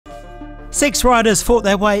6 riders fought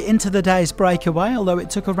their way into the day's breakaway, although it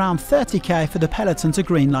took around 30k for the peloton to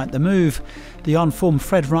greenlight the move. The on-form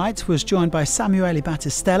Fred Wright was joined by Samuele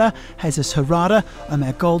Battistella, Jesus Herrada,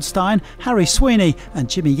 Omer Goldstein, Harry Sweeney and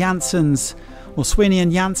Jimmy Janssens. Well, Sweeney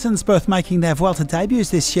and Janssens both making their Vuelta debuts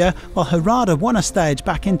this year, while Herrada won a stage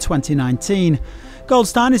back in 2019.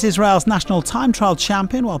 Goldstein is Israel's national time trial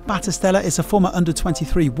champion, while Battistella is a former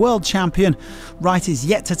under-23 world champion. Wright is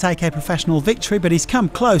yet to take a professional victory, but he's come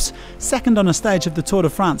close, second on a stage of the Tour de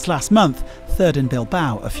France last month, third in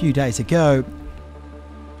Bilbao a few days ago.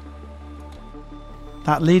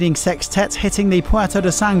 That leading sextet hitting the Puerto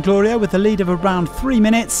de San Gloria with a lead of around 3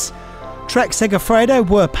 minutes. Trek Segafredo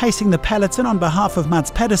were pacing the peloton on behalf of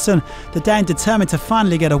Mads Pedersen, the Dane determined to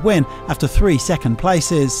finally get a win after 3 second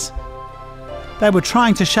places. They were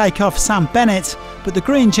trying to shake off Sam Bennett, but the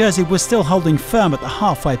green jersey was still holding firm at the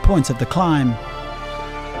halfway point of the climb.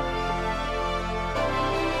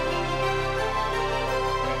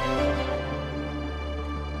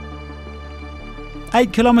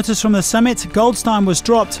 Eight kilometres from the summit, Goldstein was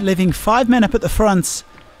dropped, leaving 5 men up at the front.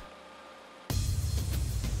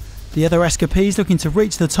 The other escapees looking to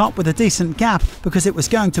reach the top with a decent gap because it was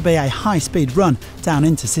going to be a high-speed run down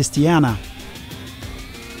into Sistiana.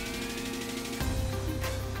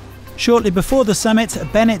 Shortly before the summit,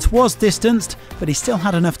 Bennett was distanced, but he still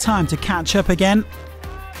had enough time to catch up again.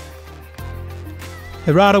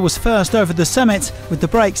 Herrada was first over the summit, with the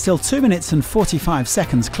break still 2 minutes and 45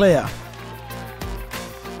 seconds clear.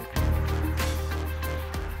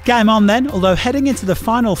 Game on then, although heading into the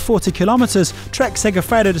final 40 kilometres, Trek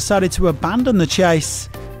Segafredo decided to abandon the chase.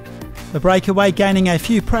 The breakaway gaining a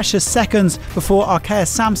few precious seconds before Arkea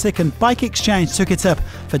Samsic and Bike Exchange took it up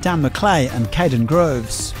for Dan McClay and Caden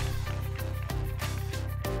Groves.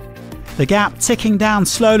 The gap ticking down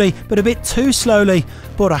slowly, but a bit too slowly.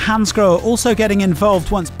 Bora Hansgrohe also getting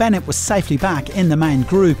involved once Bennett was safely back in the main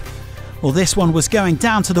group. Well, this one was going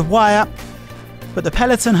down to the wire, but the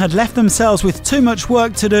peloton had left themselves with too much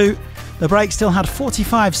work to do. The break still had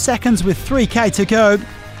 45 seconds with 3k to go.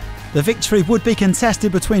 The victory would be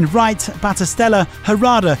contested between Wright, Battistella,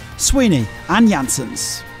 Herrada, Sweeney and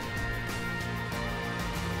Janssens.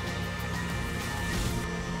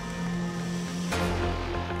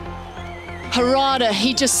 Herrada,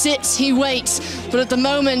 he just sits, he waits, but at the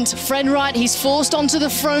moment, Fred Wright, he's forced onto the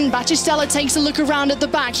front. Battistella takes a look around at the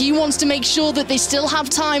back. He wants to make sure that they still have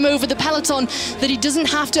time over the peloton, that he doesn't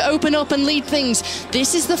have to open up and lead things.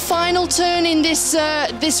 This is the final turn in this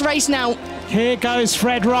race now. Here goes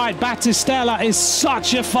Fred Wright. Battistella is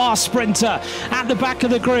such a fast sprinter at the back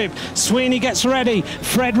of the group. Sweeney gets ready.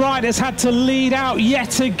 Fred Wright has had to lead out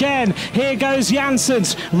yet again. Here goes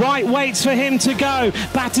Janssens. Wright waits for him to go.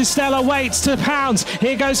 Battistella waits to pounce.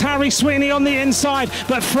 Here goes Harry Sweeney on the inside,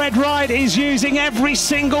 but Fred Wright is using every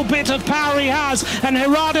single bit of power he has, and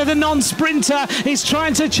Herrada, the non-sprinter, is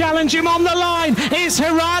trying to challenge him on the line. Is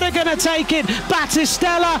Herrada going to take it?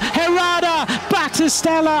 Battistella, Herrada,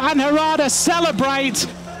 Battistella and Herrada celebrate.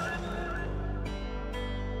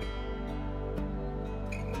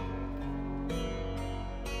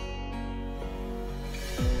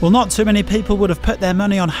 Well, not too many people would have put their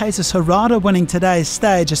money on Jesus Herrada winning today's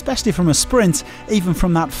stage, especially from a sprint, even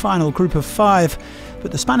from that final group of 5.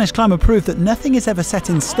 But the Spanish climber proved that nothing is ever set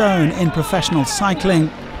in stone in professional cycling.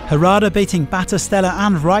 Herrada beating Battistella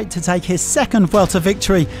and Wright to take his second Vuelta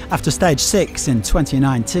victory after stage 6 in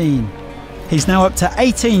 2019. He's now up to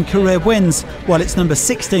 18 career wins, while it's number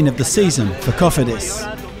 16 of the season for Cofidis.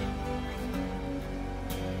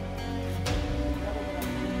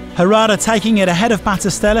 Herrada taking it ahead of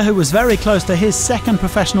Battistella, who was very close to his second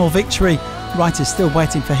professional victory. Wright is still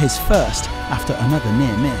waiting for his first after another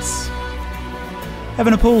near miss.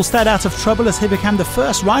 Evenepoel stayed out of trouble as he became the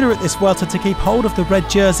first rider at this Vuelta to keep hold of the red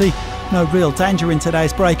jersey. No real danger in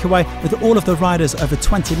today's breakaway, with all of the riders over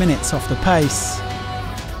 20 minutes off the pace.